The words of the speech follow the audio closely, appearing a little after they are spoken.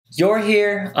You're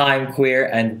here, I'm queer,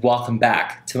 and welcome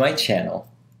back to my channel.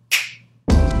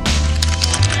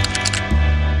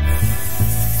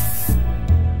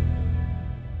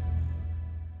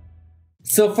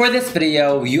 So for this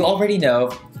video, you already know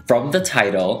from the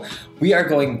title, we are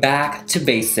going back to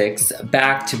basics,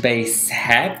 back to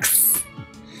BaseHex.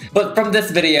 But from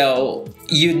this video,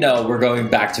 you know we're going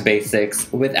back to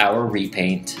basics with our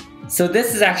repaint. So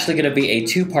this is actually going to be a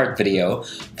two-part video.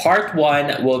 Part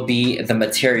one will be the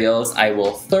materials. I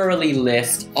will thoroughly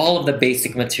list all of the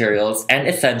basic materials and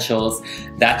essentials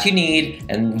that you need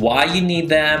and why you need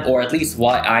them, or at least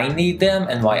why I need them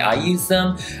and why I use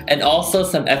them, and also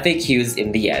some FAQs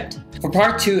in the end. For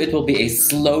part two, it will be a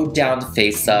slowed down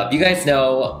face-up. You guys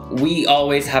know we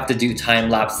always have to do time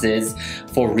lapses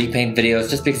for repaint videos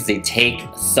just because they take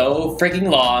so freaking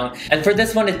long. And for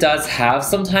this one, it does have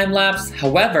some time lapse.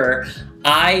 However,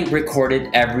 I recorded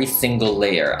every single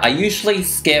layer. I usually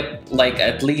skip like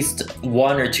at least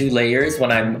 1 or 2 layers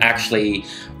when I'm actually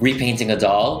repainting a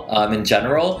doll in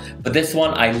general. But this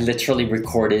one, I literally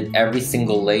recorded every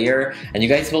single layer, and you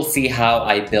guys will see how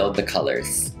I build the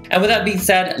colors. And with that being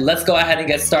said, let's go ahead and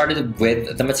get started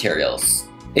with the materials.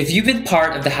 If you've been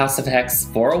part of the House of Hex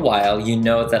for a while, you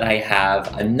know that I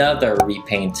have another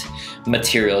repaint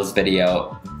materials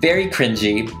video, very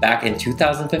cringy, back in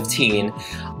 2015.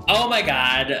 Oh my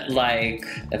god, like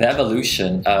the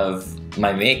evolution of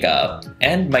my makeup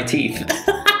and my teeth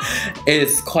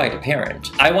is quite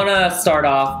apparent. I want to start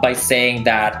off by saying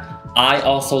that I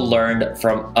also learned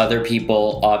from other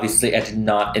people. Obviously, I did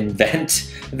not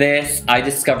invent this. I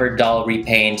discovered doll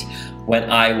repaint when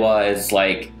I was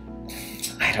like,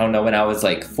 I don't know, when I was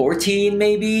like 14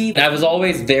 maybe. I was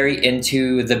always very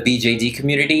into the BJD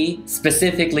community,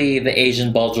 specifically the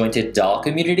Asian ball jointed doll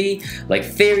community, like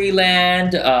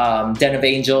Fairyland, Den of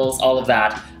Angels, all of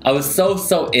that. I was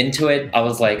so into it. I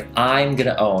was like, I'm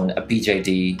gonna own a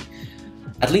BJD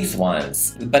at least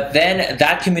once. But then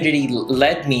that community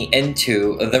led me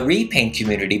into the repaint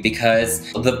community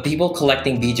because the people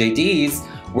collecting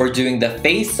BJDs were doing the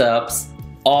face-ups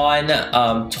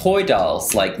on toy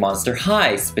dolls like Monster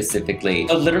High specifically.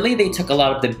 So literally they took a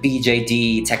lot of the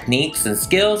BJD techniques and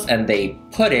skills and they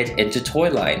put it into toy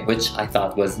line, which I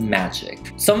thought was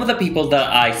magic. Some of the people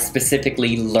that I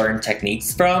specifically learned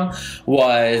techniques from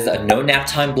was a No Nap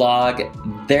Time blog.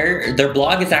 Their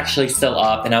blog is actually still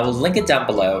up and I will link it down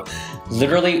below.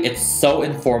 Literally, it's so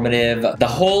informative. The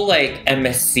whole like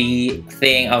MSC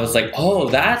thing, I was like, oh,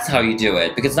 that's how you do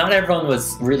it, because not everyone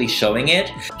was really showing it.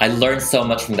 I learned so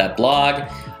much from that blog.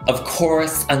 Of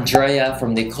course, Andrea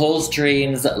from Nicole's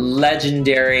Dreams,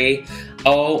 legendary.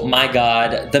 Oh my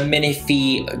god, the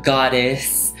Minifee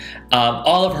goddess.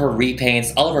 All of her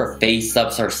repaints, all of her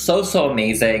face-ups are so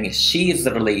amazing. She is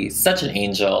literally such an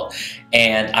angel,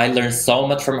 and I learned so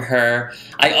much from her.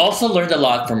 I also learned a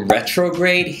lot from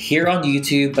Retrograde here on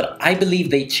YouTube, but I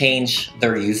believe they changed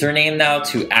their username now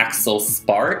to Axel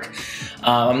Spark.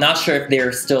 I'm not sure if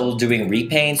they're still doing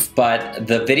repaints, but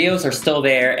the videos are still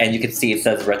there, and you can see it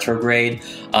says Retrograde.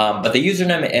 But the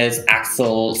username is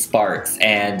Axel Sparks,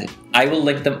 and I will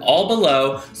link them all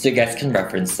below so you guys can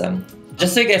reference them.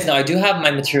 Just so you guys know, I do have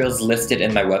my materials listed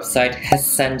in my website,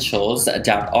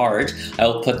 HEXENTIALS.art. I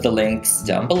will put the links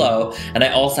down below. And I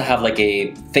also have like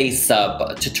a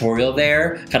face-up tutorial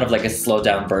there, kind of like a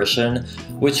slowed-down version,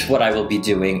 which what I will be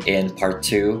doing in part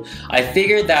 2. I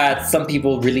figured that some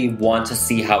people really want to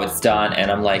see how it's done, and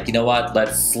I'm like, you know what,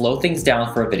 let's slow things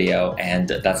down for a video, and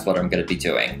that's what I'm going to be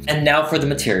doing. And now for the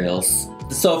materials.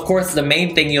 So of course, the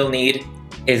main thing you'll need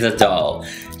is a doll.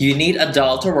 You need a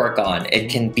doll to work on. It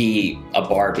can be a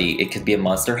Barbie, it could be a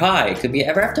Monster High, it could be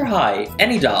Ever After High,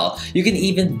 any doll. You can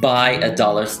even buy a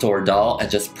dollar store doll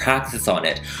and just practice on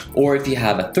it. Or if you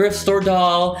have a thrift store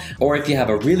doll, or if you have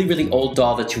a really old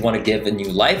doll that you want to give a new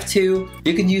life to,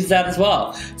 you can use that as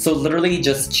well. So literally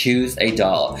just choose a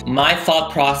doll. My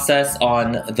thought process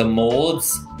on the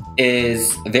molds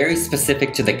is very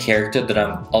specific to the character that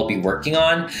I'll be working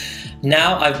on.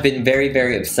 Now I've been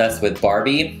very obsessed with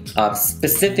Barbie,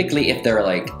 specifically if they're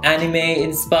like anime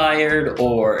inspired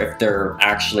or if they're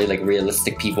actually like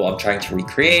realistic people I'm trying to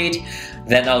recreate.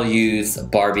 Then I'll use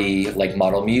Barbie like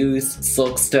Model Muse,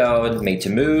 Silkstone, Made to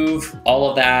Move, all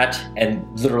of that. And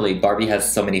literally Barbie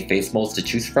has so many face molds to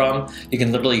choose from. You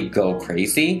can literally go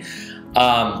crazy.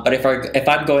 But if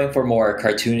I'm going for more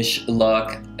cartoonish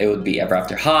look, it would be Ever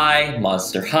After High,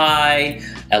 Monster High,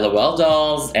 LOL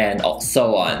dolls, and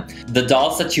so on. The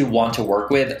dolls that you want to work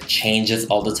with changes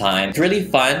all the time. It's really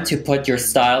fun to put your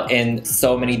style in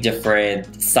so many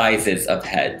different sizes of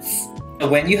heads.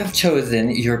 When you have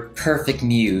chosen your perfect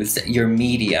muse, your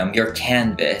medium, your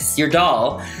canvas, your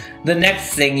doll, The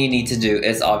next thing you need to do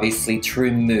is obviously to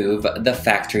remove the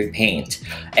factory paint.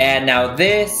 And now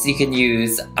this, you can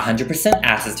use 100%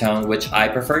 acetone, which I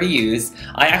prefer to use.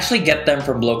 I actually get them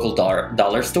from local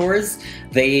dollar stores.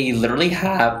 They literally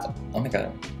have, oh my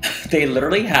god, they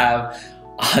literally have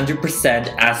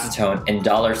 100% acetone in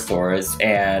dollar stores,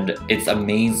 and it's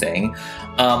amazing.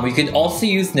 You can also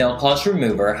use nail polish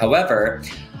remover. However,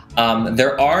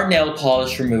 there are nail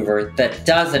polish remover that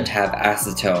doesn't have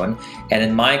acetone, and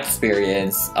in my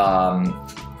experience,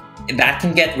 that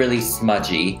can get really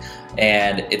smudgy,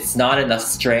 and it's not enough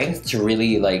strength to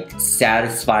really like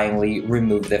satisfyingly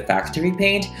remove the factory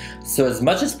paint. So as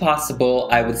much as possible,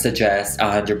 I would suggest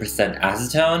 100%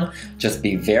 acetone. Just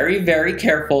be very, very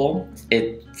careful.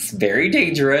 It's very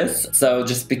dangerous, so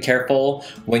just be careful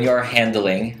when you're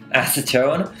handling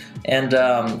acetone. And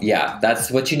yeah, that's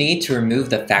what you need to remove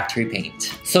the factory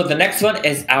paint. So the next one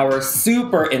is our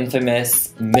super infamous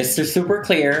Mr. Super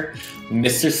Clear,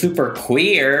 Mr. Super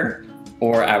Queer,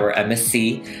 or our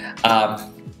MSC.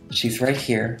 She's right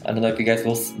here. I don't know if you guys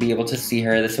will be able to see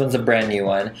her. This one's a brand new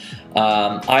one.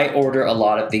 I order a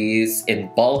lot of these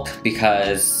in bulk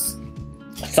because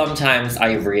sometimes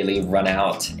I really run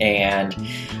out, and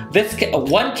this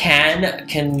one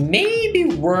can maybe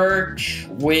work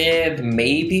with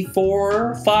maybe 4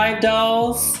 or 5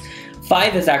 dolls.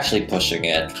 5 is actually pushing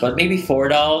it, but maybe 4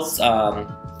 dolls.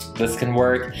 This can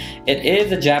work. It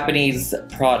is a Japanese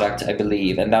product, I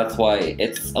believe, and that's why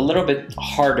it's a little bit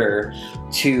harder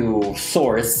to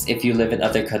source if you live in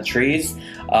other countries.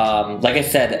 Like I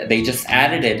said, they just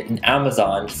added it in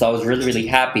Amazon, so I was really, really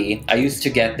happy. I used to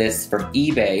get this from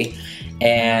eBay,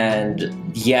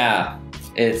 and yeah,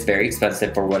 it's very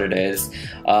expensive for what it is.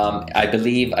 I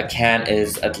believe a can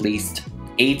is at least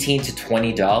 $18 to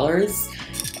 $20.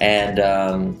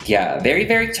 And yeah, very,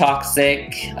 very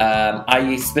toxic.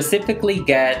 I specifically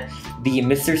get the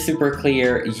Mr. Super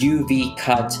Clear UV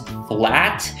cut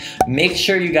flat. Make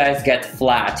sure you guys get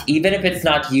flat. Even if it's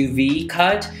not UV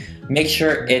cut, make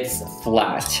sure it's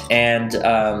flat. And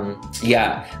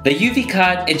yeah, the UV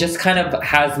cut, it just kind of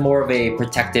has more of a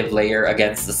protective layer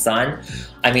against the sun.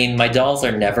 I mean, my dolls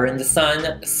are never in the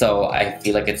sun, so I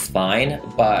feel like it's fine,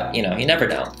 but you know, you never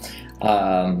know.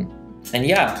 And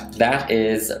yeah, that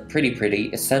is pretty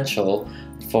essential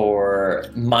for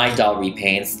my doll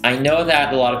repaints. I know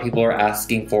that a lot of people are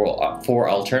asking for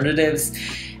alternatives,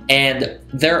 and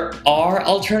there are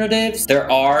alternatives. There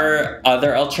are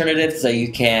other alternatives that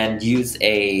you can use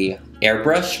a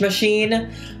airbrush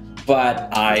machine, but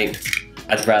I'd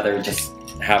rather just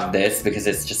have this because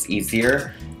it's just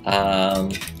easier.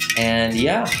 And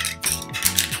yeah,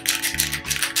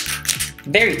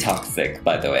 very toxic,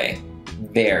 by the way.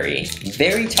 Very,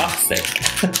 very toxic.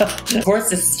 Of course,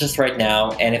 this is just right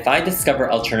now, and if I discover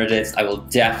alternatives, I will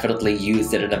definitely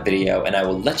use it in a video, and I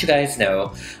will let you guys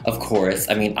know, of course.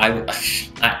 I mean,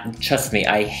 trust me,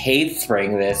 I hate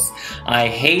spraying this. I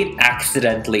hate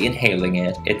accidentally inhaling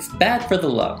it. It's bad for the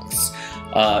lungs.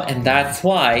 And that's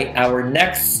why our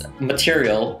next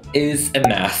material is a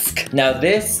mask. Now,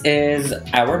 this is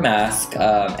our mask,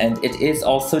 and it is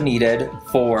also needed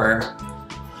for...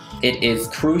 It is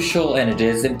crucial, and it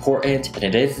is important, and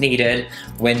it is needed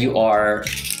when you are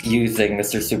using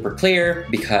Mr. Super Clear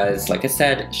because, like I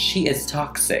said, she is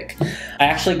toxic. I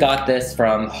actually got this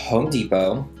from Home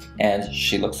Depot, and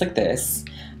she looks like this.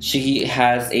 She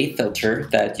has a filter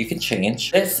that you can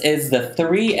change. This is the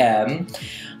 3M,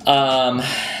 oh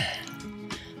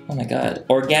my god,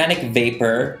 Organic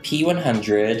Vapor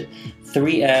P100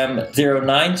 3M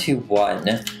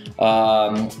 0921.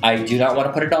 I do not want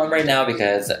to put it on right now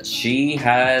because she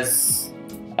has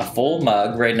a full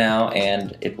mug right now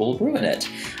and it will ruin it.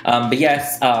 But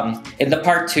yes, in the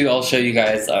part 2, I'll show you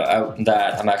guys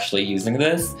that I'm actually using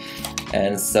this.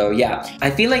 And so yeah, I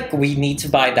feel like we need to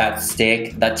buy that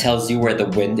stick that tells you where the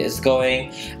wind is going,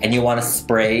 and you want to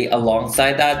spray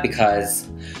alongside that, because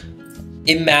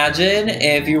imagine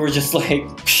if you were just like,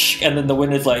 and then the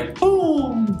wind is like,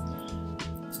 boom.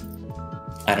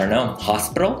 I don't know,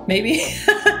 hospital maybe?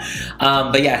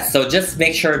 But yeah, so just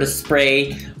make sure to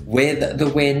spray with the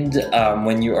wind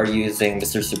when you are using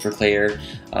Mr. Super Clear.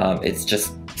 It's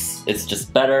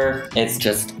just better, it's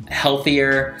just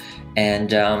healthier,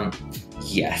 and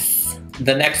yes.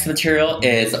 The next material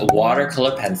is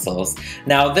watercolor pencils.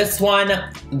 Now this one,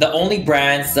 the only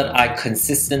brands that I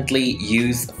consistently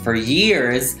use for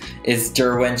years is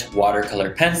Derwent watercolor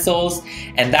pencils,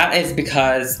 and that is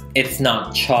because it's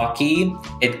not chalky,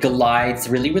 it glides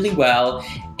really, really well,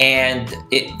 And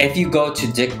if you go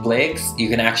to Dick Blick's, you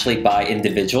can actually buy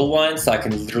individual ones. So I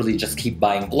can literally just keep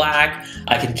buying black,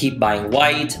 I can keep buying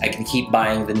white, I can keep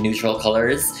buying the neutral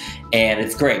colors, and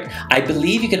it's great. I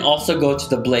believe you can also go to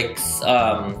the Blick's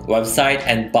website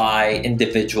and buy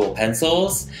individual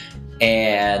pencils.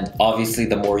 And obviously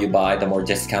the more you buy, the more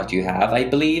discount you have, I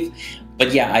believe.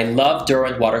 But yeah, I love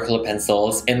Derwent watercolor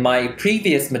pencils. In my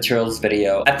previous materials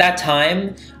video, at that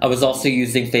time, I was also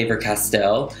using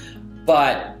Faber-Castell,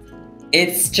 but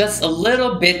it's just a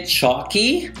little bit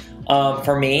chalky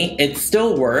for me. It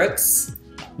still works,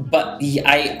 but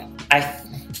I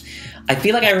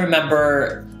feel like I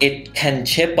remember it can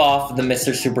chip off the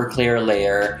Mr. Super Clear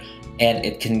layer, and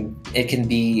it can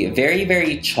be very,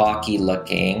 very chalky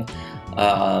looking.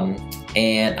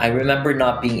 And I remember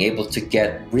not being able to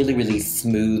get really, really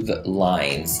smooth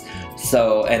lines.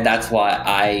 So, and that's why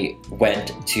I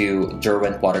went to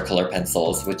Derwent watercolor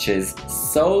pencils, which is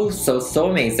so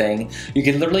amazing. You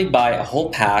can literally buy a whole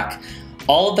pack.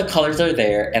 All of the colors are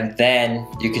there, and then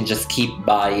you can just keep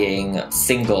buying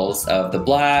singles of the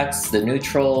blacks, the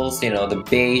neutrals, you know, the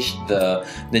beige, the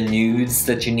nudes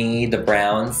that you need, the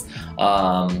browns.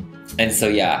 And so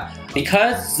yeah,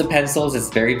 because the pencils is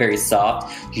very, very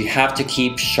soft, you have to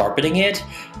keep sharpening it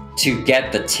to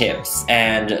get the tips.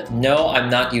 And no, I'm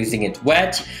not using it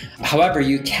wet. However,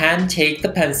 you can take the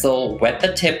pencil, wet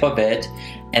the tip of it,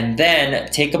 and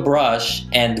then take a brush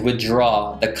and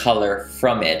withdraw the color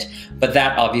from it. But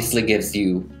that obviously gives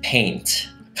you paint,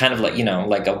 kind of like, you know,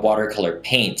 like a watercolor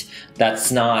paint. That's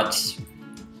not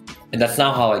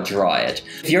how I draw it.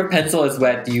 If your pencil is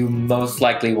wet, you most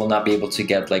likely will not be able to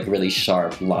get like really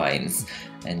sharp lines.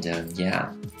 And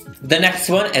yeah. The next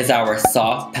one is our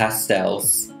soft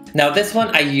pastels. Now this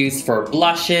one I use for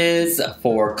blushes,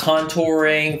 for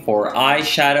contouring, for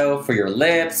eyeshadow, for your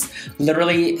lips.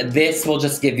 Literally, this will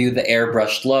just give you the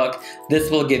airbrushed look.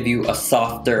 This will give you a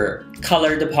softer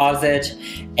color deposit,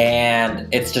 and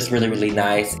it's just really, really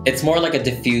nice. It's more like a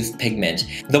diffused pigment.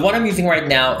 The one I'm using right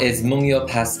now is Mungyo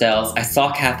Pastels. I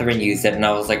saw Catherine use it and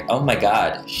I was like, oh my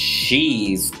god,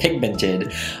 she's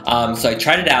pigmented. So I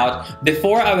tried it out.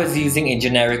 Before I was using a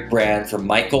generic brand from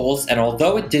Michaels, and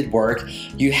although it did work,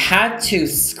 you had to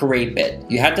scrape it.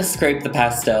 You had to scrape the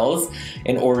pastels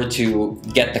in order to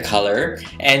get the color,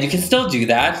 and you can still do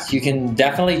that. You can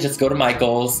definitely just go to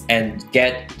Michaels and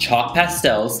get chalk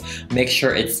pastels. Make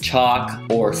sure it's chalk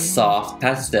or soft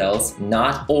pastels,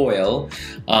 not oil,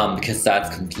 because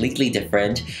that's completely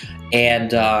different.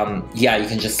 And yeah, you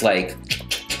can just like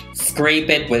scrape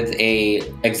it with a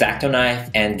X-Acto knife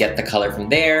and get the color from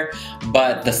there.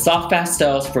 But the soft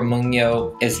pastels for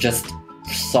Mungyo is just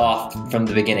soft from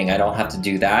the beginning. I don't have to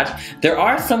do that. There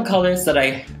are some colors that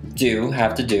I do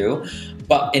have to do,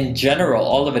 but in general,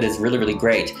 all of it is really, really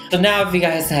great. So now if you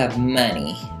guys have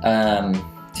money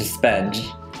to spend,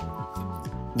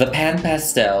 the pan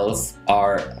pastels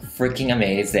are freaking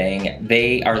amazing.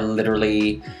 They are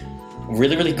literally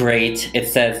really, really great. It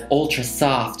says ultra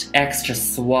soft, extra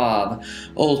suave,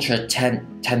 ultra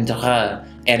tendre,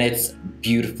 and it's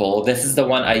beautiful. This is the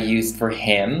one I used for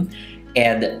him,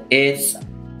 and it's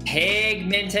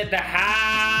pigmented the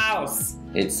house.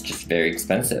 It's just very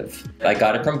expensive. I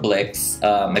got it from Blick's.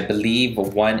 I believe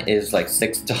one is like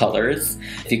 $6.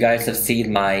 If you guys have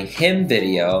seen my him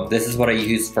video, this is what I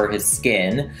used for his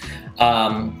skin.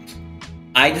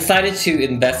 I decided to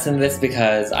invest in this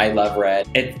because I love red.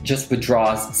 It just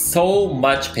withdraws so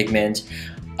much pigment.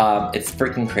 It's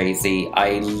freaking crazy.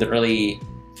 I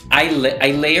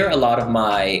layer a lot of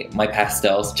my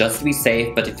pastels just to be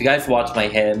safe, but if you guys watch my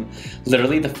him,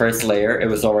 literally the first layer, it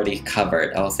was already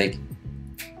covered. I was like,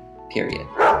 period.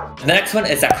 The next one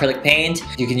is acrylic paint.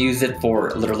 You can use it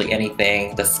for literally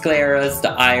anything. The scleras,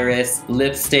 the iris,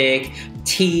 lipstick,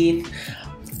 teeth,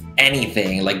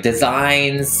 anything. Like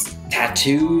designs,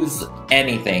 tattoos,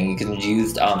 anything you can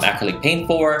use acrylic paint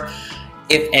for.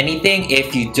 If anything,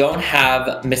 if you don't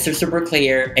have Mr. Super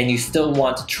Clear and you still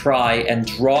want to try and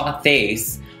draw a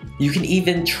face, you can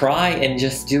even try and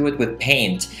just do it with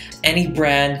paint. Any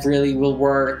brand really will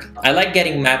work. I like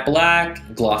getting matte black,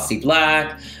 glossy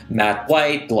black, matte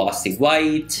white, glossy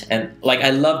white, and like I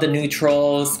love the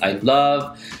neutrals, I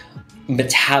love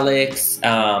metallics.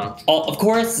 Of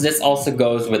course, this also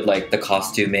goes with like the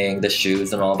costuming, the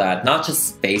shoes and all that, not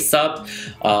just face up.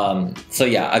 So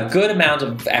yeah, a good amount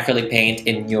of acrylic paint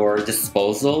in your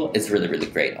disposal is really, really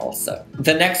great also.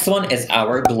 The next one is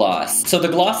our gloss. So the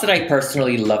gloss that I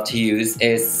personally love to use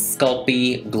is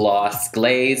Sculpey Gloss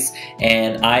Glaze,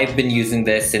 and I've been using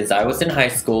this since I was in high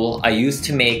school. I used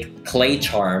to make clay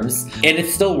charms, and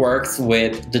it still works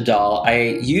with the doll.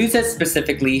 I use it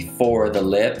specifically for the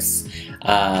lips.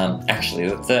 Actually,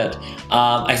 that's it.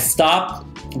 I stopped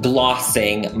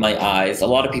glossing my eyes. A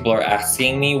lot of people are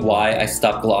asking me why I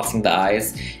stopped glossing the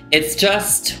eyes. It's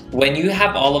just when you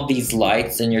have all of these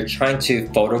lights and you're trying to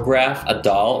photograph a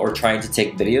doll or trying to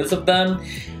take videos of them,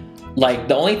 like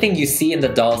the only thing you see in the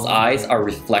doll's eyes are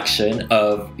reflection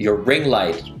of your ring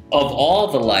light, of all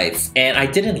the lights, and I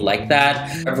didn't like that.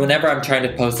 Whenever I'm trying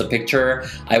to post a picture,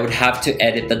 I would have to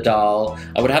edit the doll.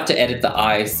 I would have to edit the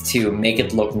eyes to make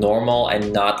it look normal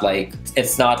and not like,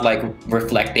 it's not like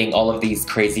reflecting all of these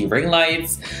crazy ring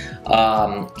lights.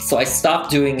 So I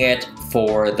stopped doing it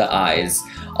for the eyes.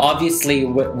 Obviously,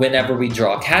 whenever we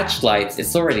draw catch lights,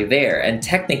 it's already there, and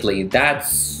technically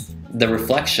that's the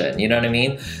reflection, you know what I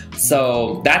mean?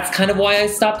 So that's kind of why I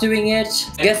stopped doing it.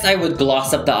 I guess I would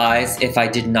gloss up the eyes if I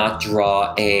did not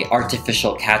draw a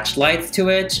artificial catch lights to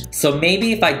it. So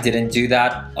maybe if I didn't do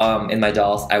that in my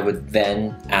dolls, I would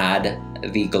then add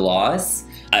the gloss.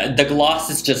 The gloss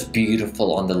is just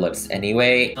beautiful on the lips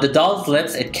anyway. The doll's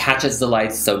lips, it catches the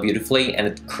light so beautifully and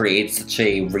it creates such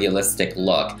a realistic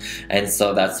look. And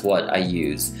so that's what I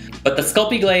use. But the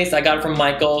Sculpey Glaze, I got it from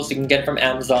Michael's. You can get it from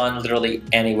Amazon, literally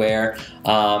anywhere.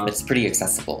 It's pretty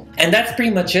accessible. And that's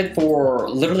pretty much it for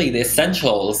literally the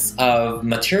essentials of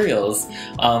materials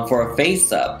for a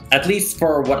face-up. At least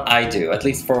for what I do. At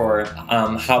least for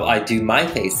how I do my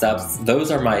face-ups.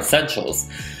 Those are my essentials.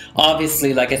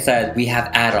 Obviously, like I said, we have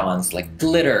add-ons like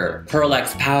glitter,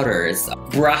 Pearl-X powders,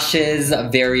 brushes,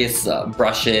 various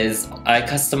brushes. I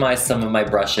customize some of my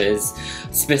brushes,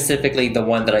 specifically the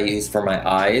one that I use for my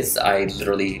eyes. I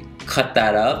literally cut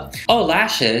that up. Oh,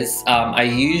 lashes. I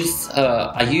use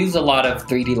a lot of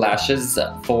 3D lashes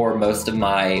for most of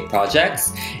my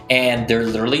projects, and they're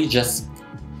literally just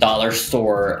dollar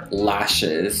store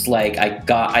lashes. Like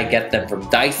I get them from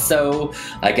Daiso,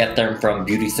 I get them from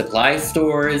beauty supply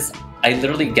stores. I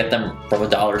literally get them from a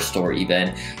dollar store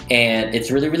even, and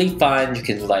it's really, really fun. You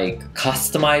can like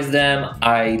customize them.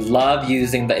 I love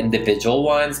using the individual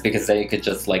ones because then you could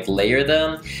just like layer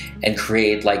them and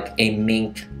create like a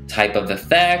mink type of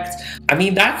effect. I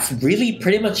mean, that's really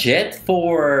pretty much it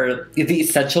for the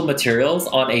essential materials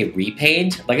on a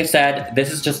repaint. Like I said,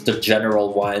 this is just the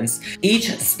general ones.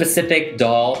 Each specific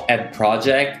doll and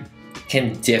project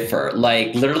can differ.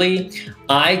 Like literally,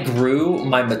 I grew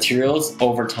my materials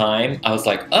over time. I was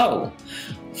like, oh,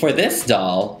 for this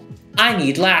doll, I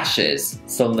need lashes,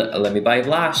 so let me buy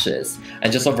lashes. And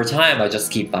just over time, I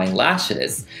just keep buying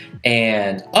lashes.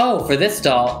 And oh, for this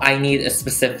doll, I need a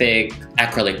specific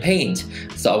acrylic paint.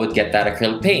 So I would get that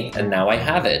acrylic paint, and now I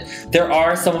have it. There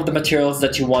are some of the materials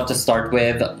that you want to start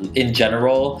with in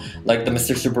general, like the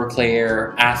Mr. Super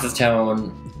Clear,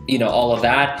 acetone, you know, all of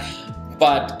that.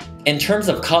 But in terms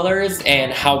of colors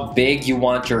and how big you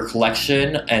want your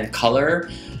collection and color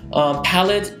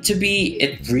palette to be,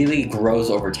 it really grows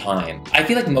over time. I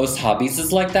feel like most hobbies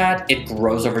is like that. It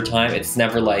grows over time. It's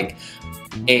never like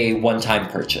a one-time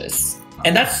purchase.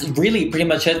 And that's really pretty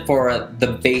much it for the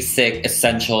basic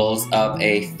essentials of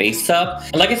a face-up.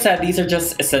 And like I said, these are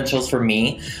just essentials for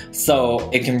me, so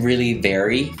it can really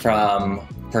vary from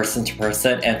person to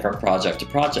person and from project to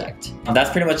project.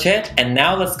 That's pretty much it. And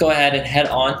now let's go ahead and head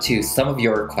on to some of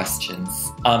your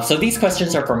questions. So these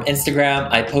questions are from Instagram.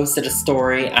 I posted a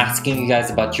story asking you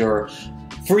guys about your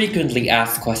frequently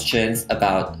asked questions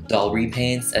about doll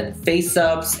repaints and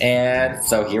face-ups, and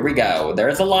so here we go.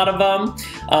 There's a lot of them,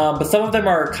 but some of them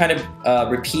are kind of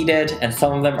repeated and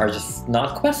some of them are just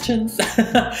not questions.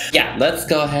 Yeah, let's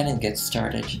go ahead and get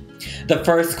started. The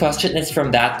first question is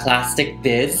from That Plastic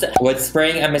Biz. With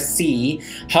spraying MSC,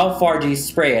 how far do you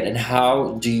spray it, and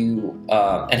how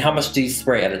much do you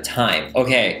spray at a time?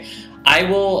 Okay,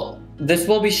 this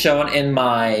will be shown in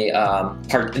my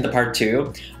part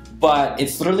 2. But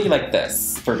it's literally like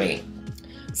this for me.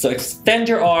 So extend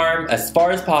your arm as far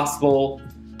as possible,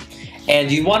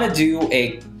 and you want to do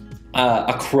a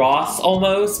cross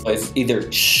almost. It's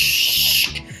either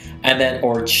shh, and then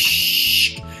or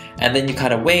shh, and then you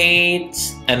kind of wait,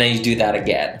 and then you do that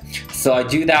again. So I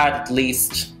do that at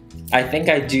least. I think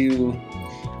I do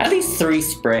at least 3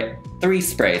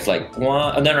 sprays, like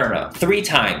no, 3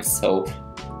 times. So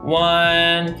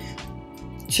 1,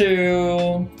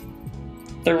 2,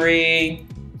 3,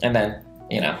 and then,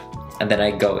 you know, and then I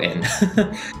go in.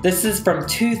 This is from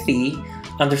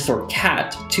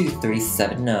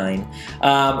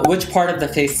Toothy_cat2379. Which part of the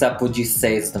face-up would you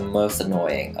say is the most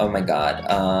annoying? Oh my god.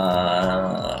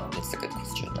 That's a good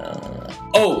question.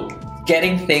 Oh,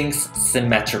 getting things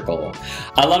symmetrical.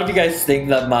 A lot of you guys think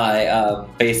that my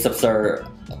face-ups are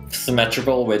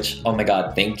symmetrical, which, oh my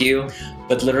god, thank you.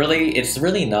 But literally, it's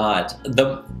really not.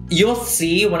 You'll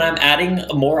see when I'm adding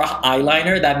more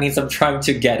eyeliner, that means I'm trying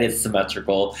to get it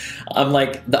symmetrical. I'm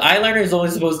like, the eyeliner is only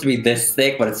supposed to be this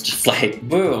thick, but it's just like,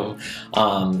 boom.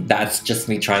 That's just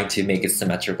me trying to make it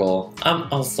symmetrical. I'm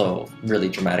also really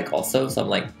dramatic also, so I'm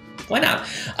like, why not?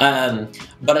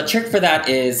 But a trick for that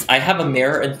is I have a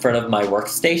mirror in front of my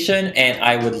workstation, and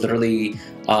I would literally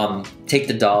take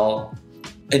the doll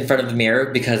in front of the mirror,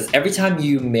 because every time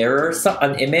you mirror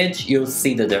an image, you'll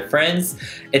see the difference.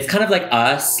 It's kind of like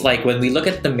us, like when we look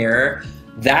at the mirror,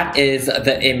 that is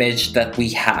the image that we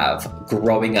have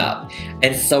growing up.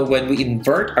 And so when we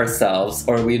invert ourselves,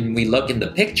 or when we look in the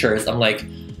pictures, I'm like,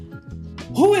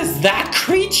 who is that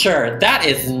creature? That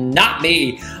is not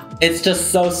me. It's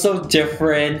just so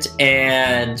different,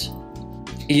 and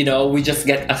you know, we just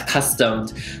get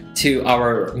accustomed to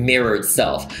our mirrored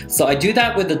self. So I do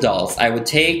that with the dolls. I would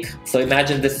take, so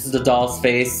imagine this is the doll's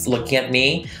face looking at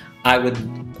me. I would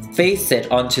face it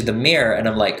onto the mirror, and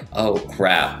I'm like, oh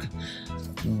crap,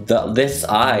 this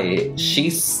eye,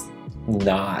 she's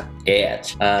not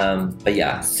it. But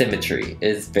yeah, symmetry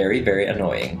is very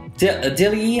annoying.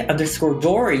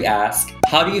 Dilly_Dory asks,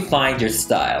 how do you find your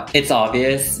style? It's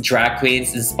obvious. Drag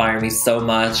queens inspire me so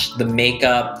much. The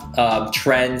makeup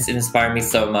trends inspire me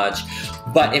so much.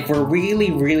 But if we're really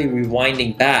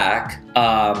rewinding back,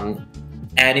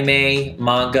 anime,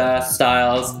 manga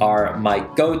styles are my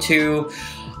go-to.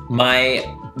 My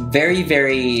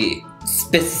very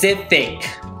specific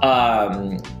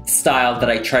style that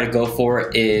I try to go for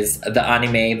is the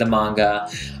anime, the manga,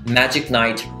 Magic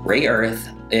Knight, Ray Earth.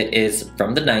 It is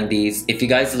from the 90s. If you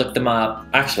guys look them up,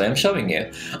 actually I'm showing you.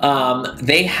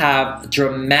 They have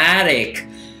dramatic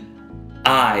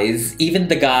eyes. Even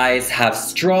the guys have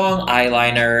strong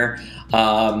eyeliner.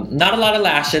 Not a lot of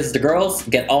lashes. The girls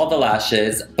get all the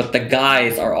lashes, but the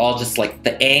guys are all just like,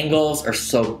 the angles are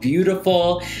so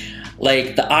beautiful.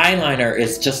 Like, the eyeliner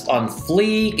is just on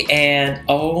fleek, and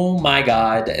oh my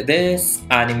god, this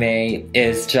anime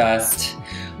is just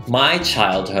my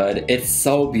childhood. It's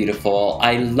so beautiful.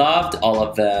 I loved all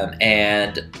of them,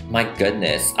 and my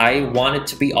goodness, I wanted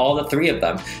to be all the three of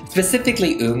them.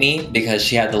 Specifically Umi, because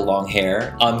she had the long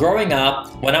hair. Growing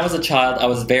up, when I was a child, I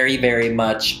was very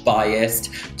much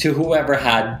biased to whoever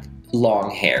had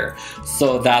long hair.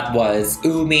 So that was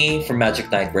Umi from Magic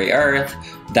Knight Ray Earth.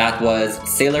 That was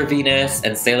Sailor Venus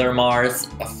and Sailor Mars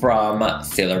from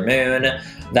Sailor Moon.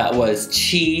 That was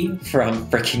Chi from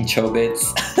freaking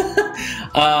Chobits.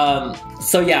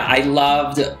 So yeah, I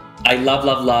love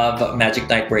Magic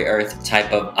Knight Ray Earth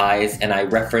type of eyes, and I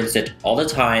reference it all the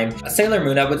time. Sailor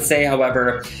Moon, I would say,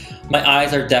 however, my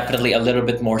eyes are definitely a little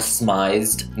bit more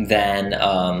smized than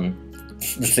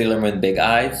the Sailor Moon big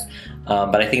eyes.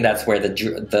 But I think that's where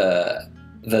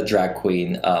the drag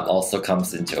queen also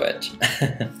comes into it.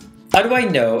 How do I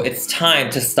know it's time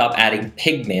to stop adding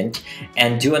pigment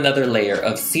and do another layer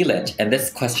of sealant? And this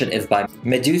question is by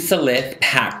Medusa Lith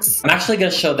Pax. I'm actually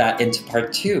going to show that into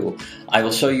part 2. I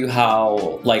will show you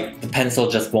how, like, the pencil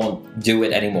just won't do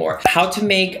it anymore. How to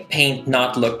make paint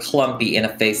not look clumpy in a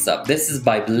face-up. This is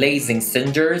by Blazing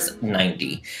Cinders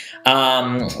 90.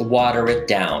 Water it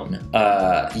down.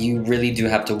 You really do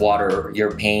have to water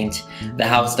your paint. The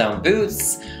house down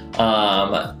boots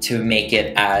to make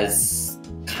it as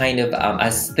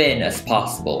as thin as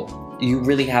possible. You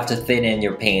really have to thin in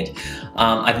your paint.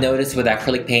 I've noticed with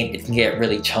acrylic paint it can get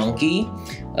really chunky,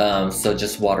 so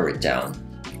just water it down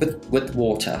with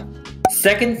water.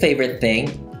 Second favorite thing,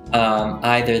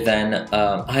 other than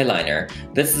eyeliner.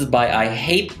 This is by I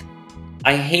hate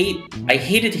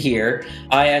it here,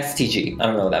 ISTG. I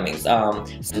don't know what that means.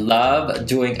 Love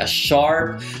doing a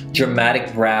sharp,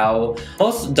 dramatic brow.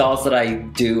 Most dolls that I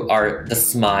do are the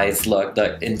smize look,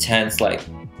 the intense, like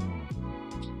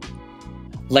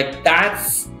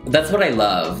that's what I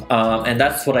love, and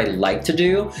that's what I like to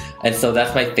do, and so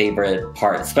that's my favorite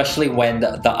part, especially when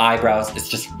the eyebrows is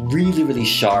just really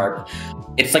sharp.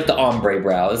 It's like the ombre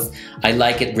brows. I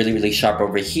like it really sharp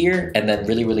over here, and then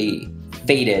really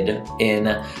faded in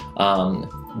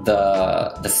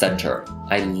the center.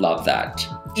 I love that.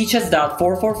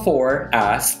 Teachus.444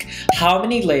 asks, how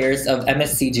many layers of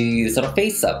MSC do you use on a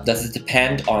face-up? Does it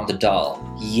depend on the doll?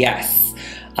 Yes.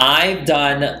 I've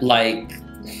done like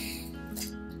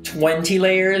 20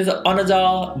 layers on a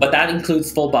doll, but that includes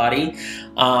full body,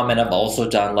 and I've also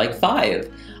done like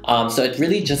 5. So it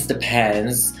really just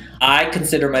depends. I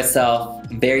consider myself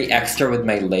very extra with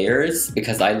my layers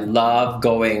because I love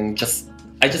going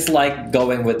I just like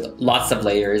going with lots of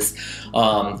layers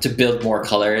to build more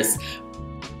colors.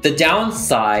 The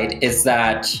downside is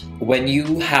that when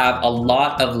you have a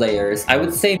lot of layers, I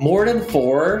would say more than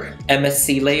 4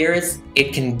 MSC layers,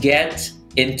 it can get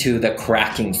into the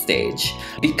cracking stage.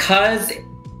 Because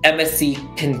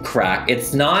MSC can crack,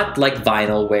 it's not like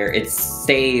vinyl where it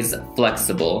stays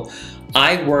flexible.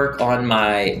 I work on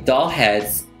my doll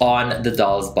heads on the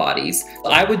doll's bodies.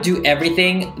 I would do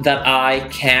everything that I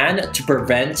can to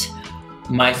prevent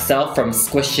myself from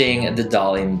squishing the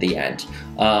doll in the end.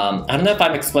 I don't know if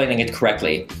I'm explaining it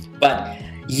correctly, but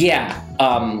yeah,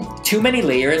 too many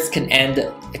layers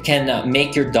can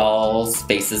make your doll's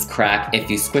faces crack if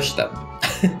you squish them.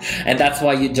 And that's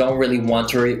why you don't really want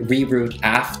to reroot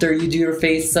after you do your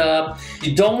face up.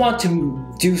 You don't want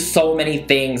to do so many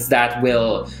things that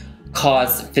will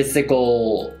cause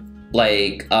physical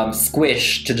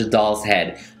squish to the doll's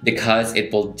head, because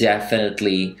it will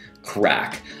definitely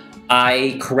crack.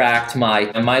 I cracked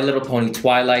my Little Pony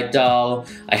Twilight doll.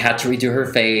 I had to redo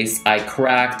her face. I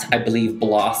cracked, I believe,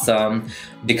 Blossom,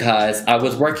 because I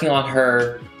was working on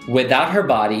her without her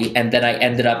body, and then I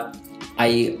ended up,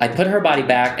 I put her body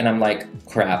back, and I'm like,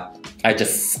 crap, I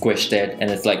just squished it,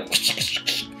 and it's like,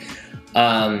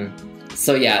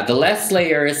 so yeah, the less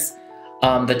layers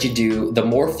that you do, the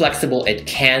more flexible it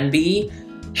can be.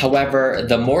 However,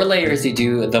 the more layers you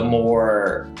do, the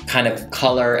more kind of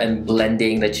color and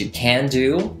blending that you can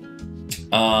do.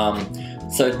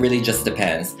 So it really just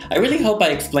depends. I really hope I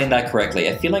explained that correctly.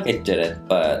 I feel like I didn't,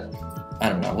 but I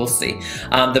don't know, we'll see.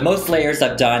 The most layers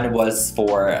I've done was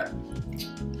for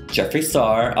Jeffree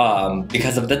Star,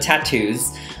 because of the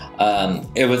tattoos.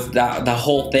 It was the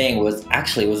whole thing was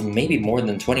actually, it was maybe more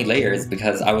than 20 layers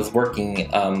because I was working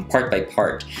part by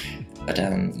part. But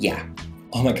yeah.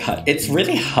 Oh my god, it's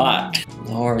really hot.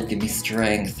 Lord, give me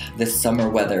strength. This summer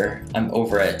weather, I'm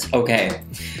over it. Okay,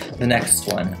 the next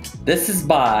one. This is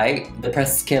by the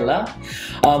Preskilla.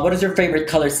 What is your favorite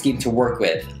color scheme to work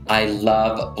with? I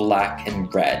love black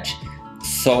and red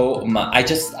so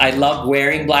much. I love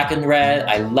wearing black and red.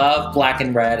 I love black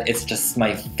and red. It's just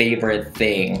my favorite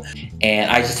thing.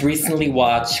 And I just recently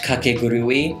watched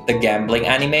Kakegurui, the gambling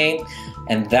anime.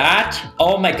 And that,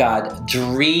 oh my god,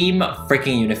 dream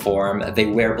freaking uniform. They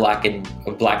wear black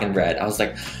and red. I was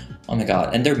like, oh my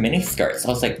god. And they're mini skirts. I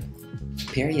was like,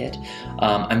 period.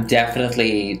 I'm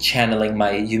definitely channeling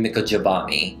my Yumiko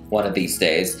Jabami one of these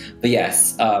days. But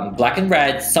yes, black and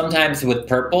red, sometimes with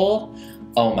purple.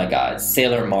 Oh my god,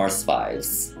 Sailor Mars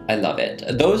vibes. I love it.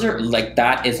 Those are like,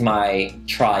 that is my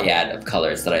triad of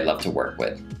colors that I love to work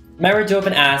with. Mara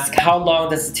Jovan asks, how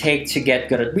long does it take to get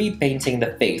good at repainting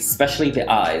the face, especially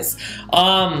the eyes?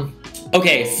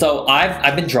 Okay, so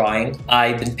I've been drawing,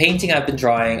 I've been painting, I've been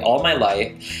drawing all my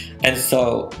life, and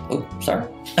so,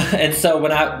 and so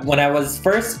when I was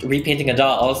first repainting a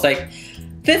doll, I was like,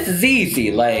 this is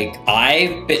easy. Like I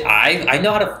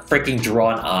know how to freaking draw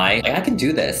an eye. Like, I can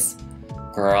do this.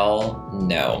 Girl,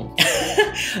 no.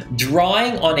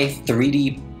 Drawing on a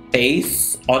 3D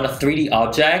face on a 3D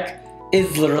object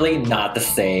is literally not the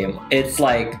same. It's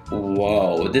like,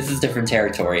 whoa, this is different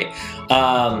territory.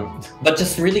 But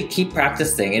just really keep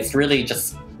practicing. It's really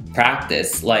just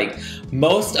practice. Like,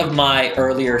 most of my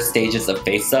earlier stages of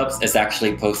face-ups is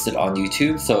actually posted on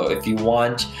YouTube. So if you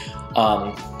want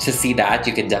to see that,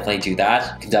 you can definitely do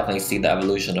that. You can definitely see the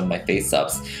evolution of my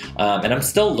face-ups. And I'm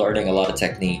still learning a lot of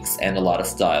techniques and a lot of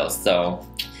styles. So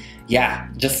yeah,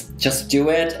 just do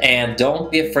it and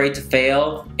don't be afraid to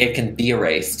fail. It can be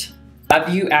erased.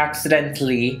 Have you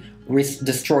accidentally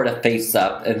destroyed a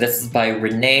face-up? And this is by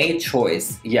Renee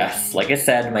Choice. Yes, like I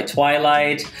said, my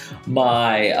Twilight,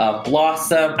 my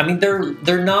Blossom. I mean,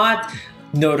 they're not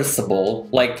noticeable.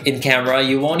 Like in camera,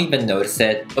 you won't even notice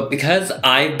it. But because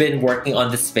I've been working on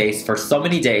this face for so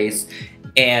many days,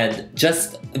 and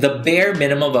just the bare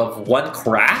minimum of one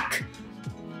crack,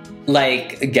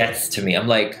 like, gets to me. I'm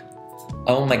like,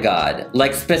 oh my god.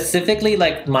 Like, specifically,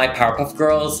 like, my Powerpuff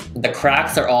Girls, the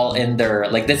cracks are all in their,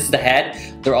 like, this is the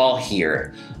head, they're all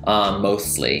here,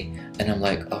 mostly. And I'm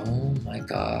like, oh my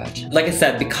god. Like I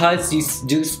said, because you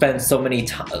do spend so many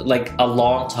like a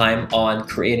long time on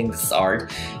creating this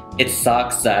art, it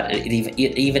sucks that it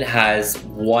even has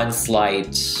one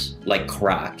slight, like,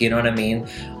 crack, you know what I mean?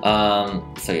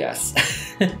 So yes.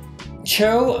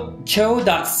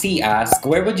 Cho.c asks,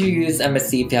 where would you use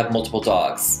MSC if you have multiple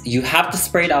dogs? You have to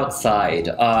spray it outside,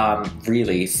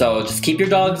 really. So just keep your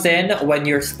dogs in when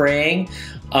you're spraying,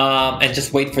 and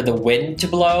just wait for the wind to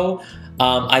blow.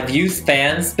 I've used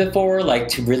fans before, like,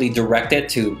 to really direct it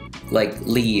to, like,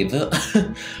 leave.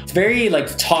 It's very,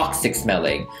 like, toxic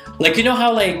smelling. Like, you know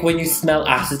how, like, when you smell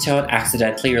acetone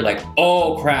accidentally, you're like,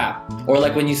 oh crap. Or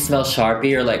like when you smell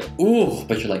Sharpie, you're like, ooh,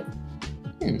 but you're like,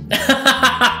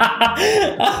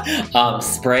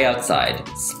 Spray outside.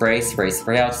 Spray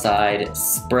outside.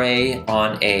 Spray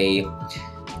on a...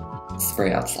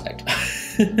 Spray outside.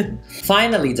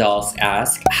 Finally, dolls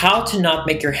ask, how to not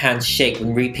make your hands shake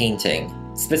when repainting,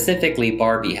 specifically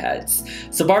Barbie heads.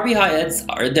 So Barbie heads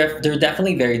are they're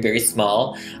definitely very, very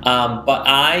small, but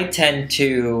I tend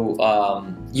to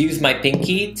use my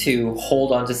pinky to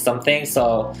hold onto something.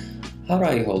 So how do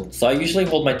I hold? So I usually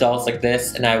hold my dolls like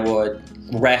this, and I would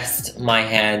rest my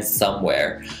hands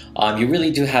somewhere. You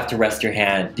really do have to rest your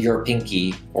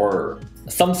pinky, or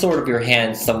some sort of your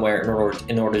hand somewhere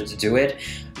in order to do it.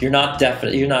 You're not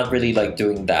really like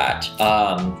doing that.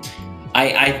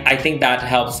 I think that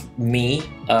helps me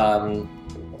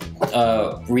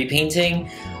repainting.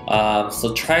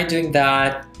 So try doing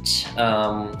that.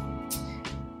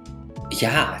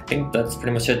 Yeah, I think that's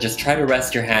pretty much it. Just try to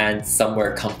rest your hands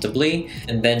somewhere comfortably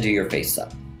and then do your face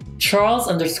up.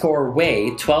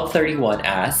 Charles_Way1231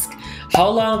 asks, how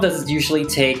long does it usually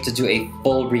take to do a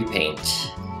full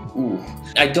repaint? Ooh.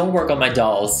 I don't work on my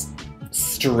dolls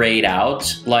straight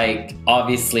out. Like,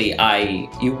 obviously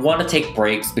you want to take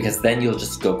breaks because then you'll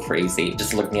just go crazy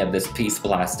just looking at this piece of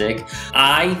plastic.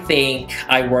 I think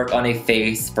I work on a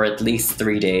face for at least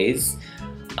 3 days.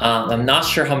 I'm not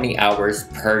sure how many hours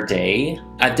per day.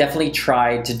 I definitely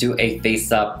tried to do a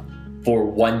face up for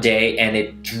 1 day and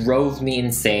it drove me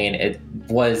insane. It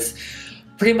was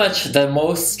pretty much the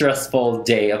most stressful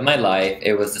day of my life.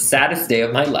 It was the saddest day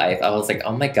of my life. I was like,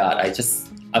 oh my god,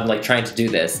 I'm like trying to do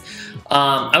this.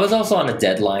 I was also on a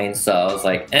deadline, so I was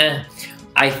like,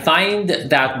 I find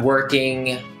that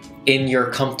working in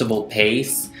your comfortable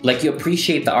pace, like, you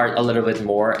appreciate the art a little bit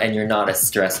more and you're not as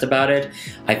stressed about it.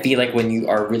 I feel like when you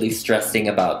are really stressing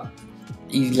about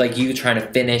you trying to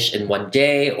finish in 1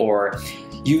 day, or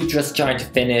you just trying to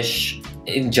finish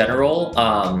in general,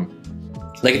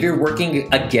 like if you're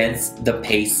working against the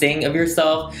pacing of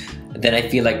yourself, then I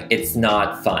feel like it's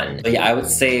not fun. But yeah, I would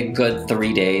say a good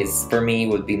 3 days for me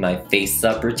would be my face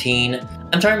up routine.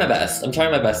 I'm trying my best. I'm trying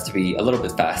my best to be a little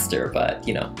bit faster, but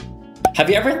you know. Have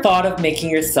you ever thought of making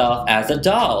yourself as a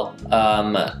doll?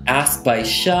 Asked by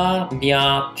Sha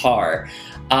Mia Par.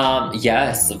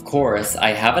 Yes, of course.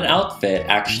 I have an outfit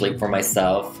actually for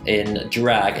myself in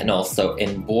drag and also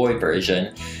in boy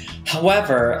version.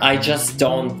 However, I just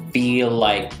don't feel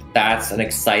like that's an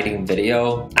exciting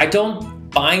video. I don't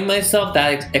find myself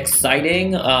that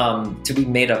exciting to be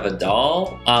made of a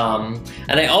doll.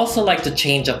 And I also like to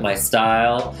change up my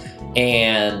style,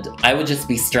 and I would just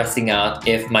be stressing out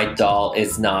if my doll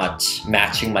is not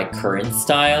matching my current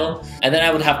style. And then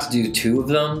I would have to do 2 of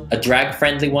them, a drag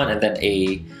friendly one and then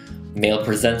a male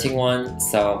presenting one.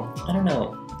 So I don't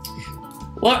know.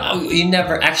 Well, you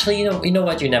never, actually, you know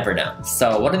what, you never know.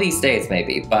 So one of these days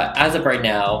maybe, but as of right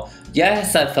now,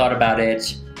 yes, I've thought about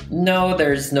it. No,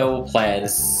 there's no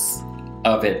plans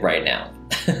of it right now.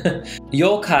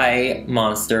 Yokai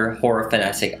Monster Horror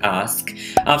Fanatic asks,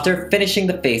 after finishing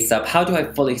the face up, how do I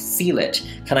fully seal it?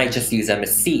 Can I just use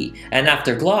MSC? And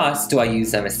after gloss, do I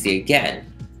use MSC again?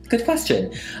 Good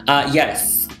question.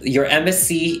 Yes, your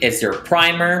MSC is your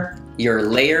primer, your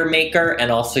layer maker,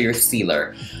 and also your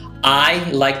sealer. I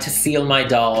like to seal my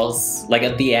dolls like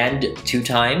at the end 2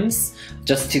 times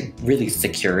just to really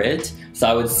secure it. So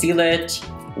I would seal it,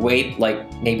 wait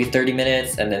like maybe 30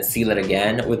 minutes, and then seal it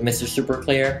again with Mr. Super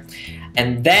Clear.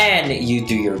 And then you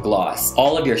do your gloss.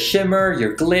 All of your shimmer,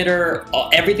 your glitter,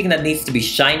 everything that needs to be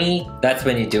shiny, that's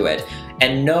when you do it.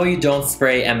 And no, you don't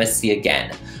spray MSC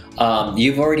again.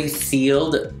 You've already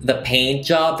sealed the paint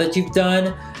job that you've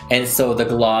done, and so the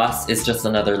gloss is just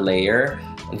another layer.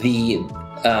 The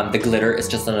glitter is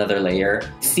just another layer.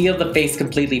 Seal the face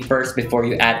completely first before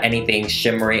you add anything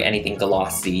shimmery, anything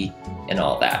glossy, and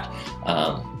all that.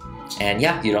 And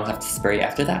yeah, you don't have to spray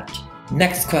after that.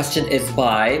 Next question is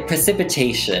by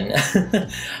Precipitation.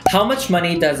 How much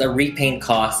money does a repaint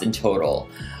cost in total?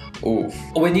 Oof.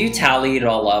 When you tally it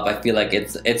all up, I feel like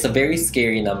it's a very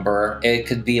scary number. It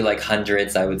could be like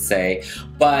hundreds, I would say.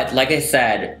 But like I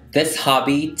said, this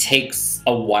hobby takes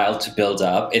a while to build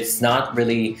up. It's not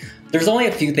really, there's only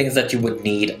a few things that you would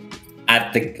need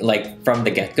at the from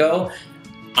the get-go.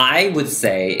 I would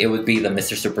say it would be the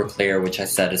Mr. Super Clear, which I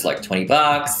said is like 20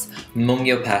 bucks.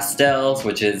 Mungyo Pastels,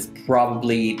 which is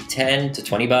probably 10 to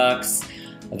 20 bucks.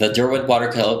 The Derwent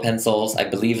watercolor pencils, I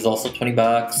believe, is also 20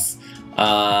 bucks.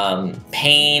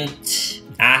 Paint,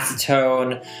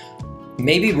 acetone,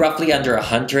 maybe roughly under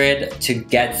 100 to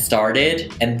get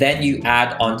started, and then you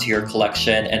add onto your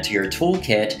collection and to your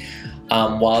toolkit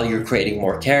while you're creating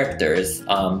more characters,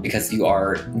 because you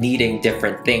are needing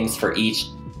different things for each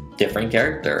different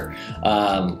character.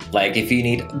 Like if you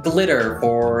need glitter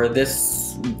for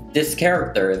this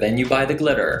character, then you buy the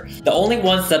glitter. The only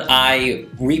ones that I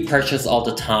repurchase all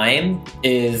the time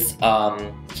is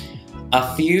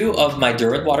a few of my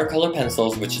Duran watercolor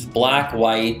pencils, which is black,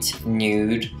 white,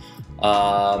 nude,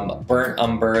 burnt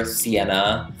umber,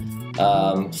 sienna.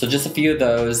 So just a few of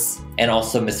those, and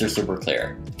also Mr. Super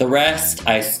Clear. The rest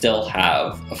I still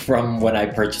have from when I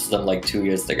purchased them like 2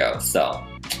 years ago. So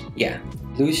yeah.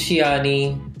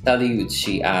 Luciani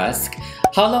Taliucci asks,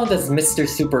 how long does Mr.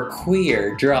 Super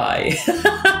Queer dry?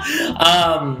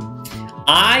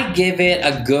 I give it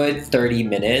a good 30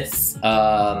 minutes.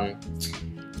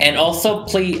 And also,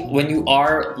 please, when you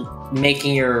are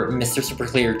making your Mr. Super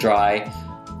Clear dry,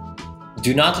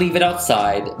 do not leave it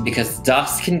outside because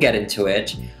dust can get into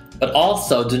it. But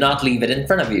also, do not leave it in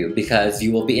front of you because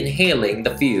you will be inhaling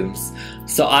the fumes.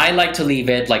 So I like to leave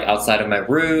it like outside of my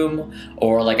room,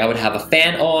 or like I would have a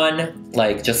fan on,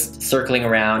 like just circling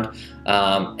around.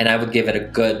 And I would give it a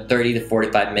good 30 to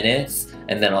 45 minutes,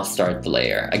 and then I'll start the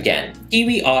layer again.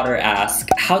 Kiwi Otter asks,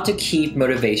 how to keep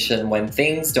motivation when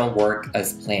things don't work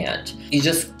as planned? You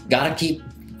just gotta keep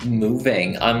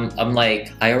moving. I'm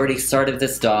like, I already started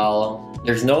this doll.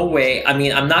 There's no way, I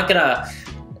mean, I'm not gonna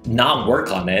not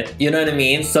work on it, you know what I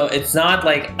mean? So it's not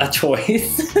like a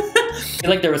choice. I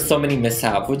feel like there was so many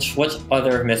mishap. Which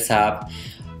other mishap?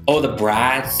 Oh, the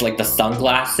brats, like the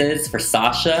sunglasses for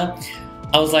Sasha.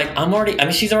 I was like, I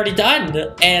mean, she's already done.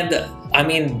 And I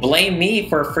mean, blame me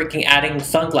for freaking adding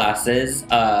sunglasses.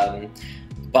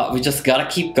 But we just gotta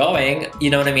keep going,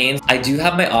 you know what I mean? I do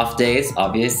have my off days,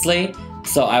 obviously.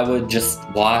 So I would just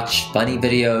watch funny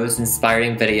videos,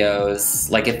 inspiring videos.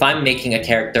 Like if I'm making a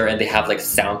character and they have like a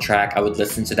soundtrack, I would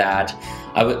listen to that.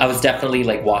 I was definitely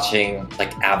like watching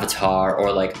like Avatar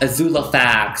or like Azula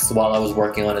Facts while I was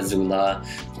working on Azula.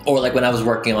 Or like when I was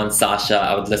working on Sasha,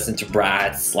 I would listen to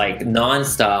Bratz like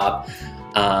non-stop.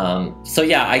 So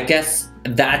yeah, I guess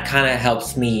that kind of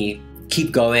helps me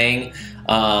keep going.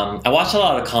 I watch a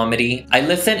lot of comedy. I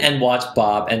listen and watch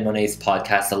Bob and Monet's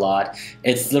podcast a lot.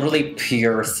 It's literally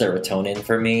pure serotonin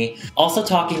for me. Also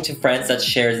talking to friends that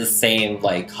share the same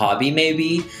like hobby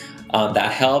maybe,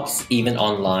 that helps even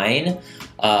online.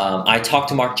 I talk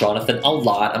to Mark Jonathan a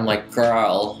lot. I'm like,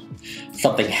 girl,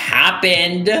 something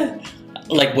happened.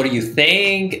 Like, what do you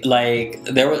think? Like,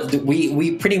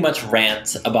 we pretty much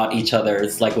rant about each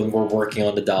other's, like, when we're working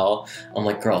on the doll. I'm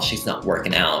like, girl, she's not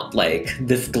working out. Like,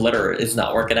 this glitter is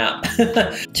not working out.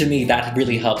 To me, that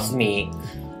really helps me,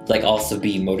 like, also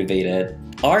be motivated.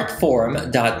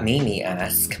 Artform.mimi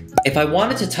asks, if I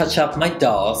wanted to touch up my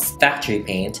doll's factory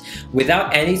paint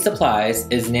without any supplies,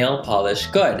 is nail polish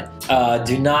good?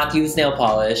 Do not use nail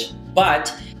polish,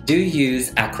 but do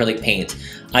use acrylic paint.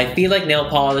 I feel like nail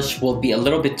polish will be a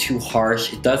little bit too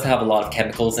harsh. It does have a lot of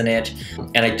chemicals in it,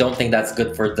 and I don't think that's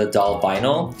good for the doll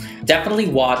vinyl. Definitely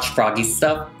watch Froggy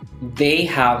Stuff. They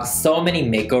have so many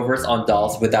makeovers on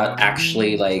dolls without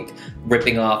actually like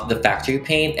ripping off the factory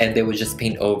paint, and they would just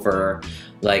paint over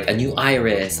like a new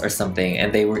iris or something,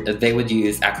 and they would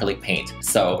use acrylic paint.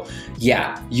 So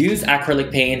yeah, use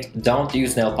acrylic paint, don't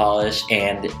use nail polish,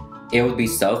 and it would be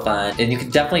so fun. And you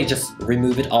could definitely just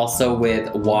remove it also with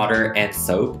water and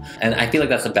soap. And I feel like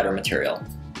that's a better material.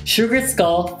 Sugar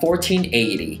Skull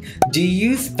 1480. Do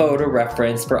you use photo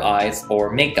reference for eyes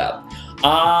or makeup?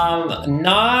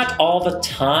 Not all the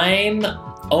time.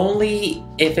 Only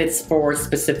if it's for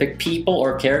specific people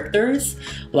or characters.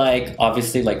 Like,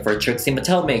 obviously, like for Trixie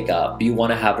Mattel makeup, you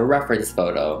want to have a reference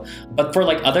photo. But for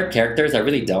like other characters, I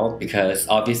really don't, because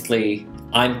obviously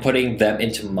I'm putting them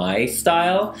into my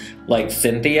style. Like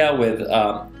Cynthia with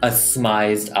a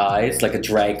smized eyes, like a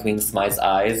drag queen smized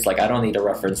eyes. Like, I don't need a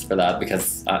reference for that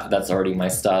because that's already my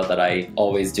style that I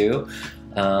always do.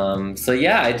 So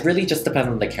yeah, it really just depends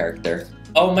on the character.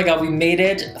 Oh my god, we made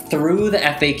it through the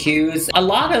FAQs. A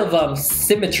lot of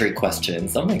symmetry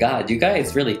questions. Oh my god, you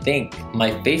guys really think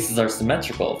my faces are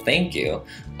symmetrical. Thank you.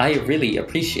 I really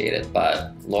appreciate it,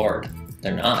 but Lord,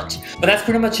 they're not. But that's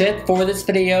pretty much it for this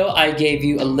video. I gave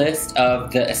you a list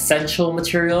of the essential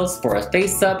materials for a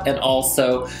face-up, and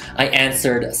also I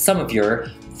answered some of your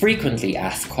frequently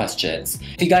asked questions.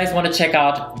 If you guys want to check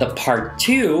out the part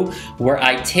 2, where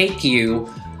I take you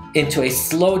into a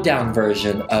slowed down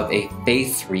version of a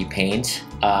face repaint.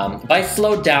 By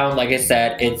slowed down, like I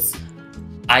said,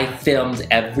 I filmed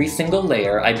every single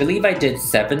layer. I believe I did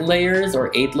 7 layers or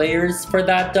 8 layers for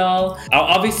that doll.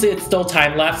 Obviously, it's still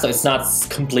time-lapse, so it's not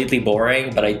completely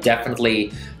boring, but I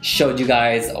definitely showed you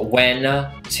guys when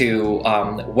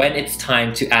it's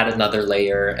time to add another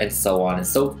layer and so on and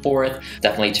so forth.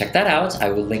 Definitely check that out.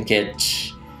 I will link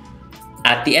it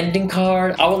at the ending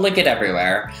card. I will link it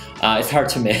everywhere. It's hard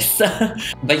to miss.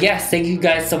 But yes, thank you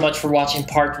guys so much for watching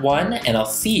part 1, and I'll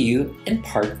see you in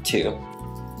part 2.